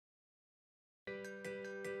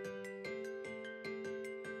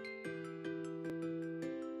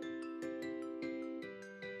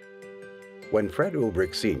When Fred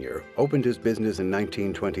Ulbrich Sr. opened his business in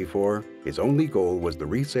 1924, his only goal was the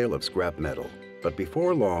resale of scrap metal. But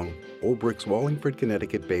before long, Ulbrich's Wallingford,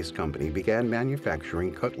 Connecticut-based company began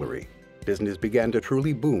manufacturing cutlery. Business began to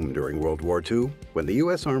truly boom during World War II when the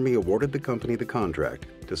U.S. Army awarded the company the contract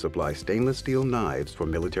to supply stainless steel knives for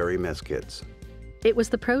military mess kits. It was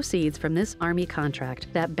the proceeds from this Army contract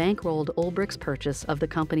that bankrolled Ulbrich's purchase of the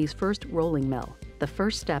company's first rolling mill, the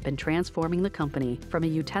first step in transforming the company from a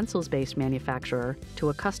utensils-based manufacturer to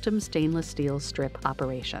a custom stainless steel strip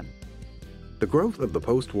operation. The growth of the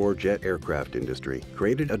post-war jet aircraft industry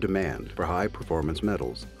created a demand for high-performance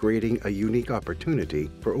metals, creating a unique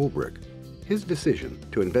opportunity for Ulbrich. His decision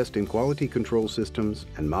to invest in quality control systems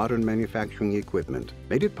and modern manufacturing equipment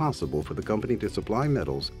made it possible for the company to supply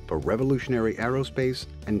metals for revolutionary aerospace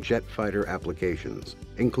and jet fighter applications,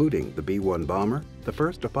 including the B-1 bomber, the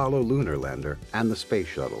first Apollo lunar lander, and the space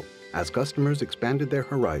shuttle. As customers expanded their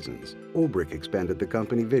horizons, Ulbrich expanded the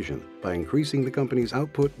company vision by increasing the company's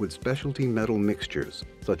output with specialty metal mixtures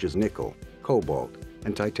such as nickel, cobalt,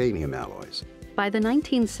 and titanium alloys. By the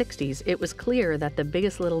 1960s, it was clear that the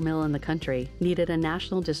biggest little mill in the country needed a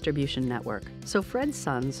national distribution network. So Fred's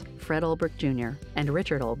sons, Fred Ulbrich Jr. and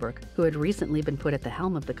Richard Ulbrich, who had recently been put at the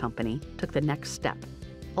helm of the company, took the next step.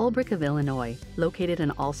 Ulbrich of Illinois, located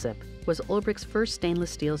in Alsip, was Ulbrich's first stainless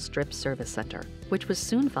steel strip service center, which was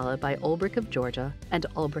soon followed by Ulbrich of Georgia and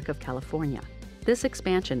Ulbrich of California. This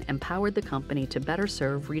expansion empowered the company to better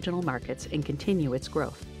serve regional markets and continue its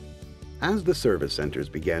growth. As the service centers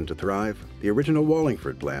began to thrive, the original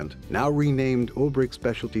Wallingford plant, now renamed Ulbrich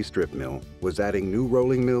Specialty Strip Mill, was adding new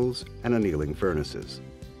rolling mills and annealing furnaces.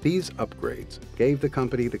 These upgrades gave the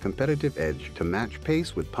company the competitive edge to match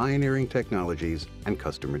pace with pioneering technologies and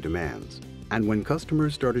customer demands. And when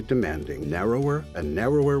customers started demanding narrower and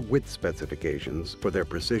narrower width specifications for their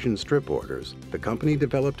precision strip orders, the company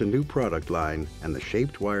developed a new product line and the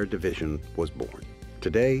Shaped Wire Division was born.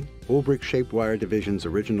 Today, Ulbrich Shaped Wire Division's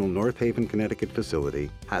original North Haven, Connecticut facility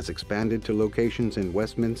has expanded to locations in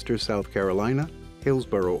Westminster, South Carolina,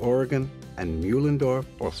 Hillsboro, Oregon, and Mühlendorf,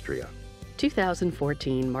 Austria.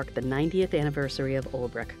 2014 marked the 90th anniversary of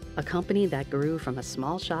Ulbrich, a company that grew from a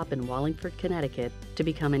small shop in Wallingford, Connecticut, to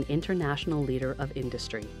become an international leader of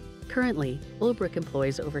industry. Currently, Ulbrich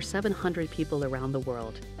employs over 700 people around the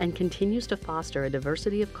world and continues to foster a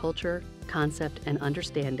diversity of culture, concept, and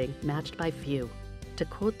understanding matched by few. To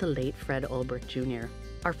quote the late Fred Ulbrich Jr.,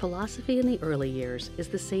 "Our philosophy in the early years is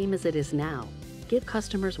the same as it is now. Give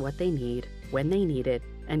customers what they need, when they need it,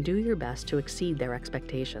 and do your best to exceed their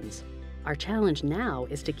expectations. Our challenge now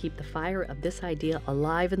is to keep the fire of this idea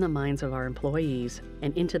alive in the minds of our employees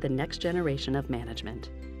and into the next generation of management."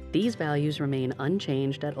 These values remain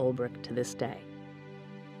unchanged at Ulbrich to this day.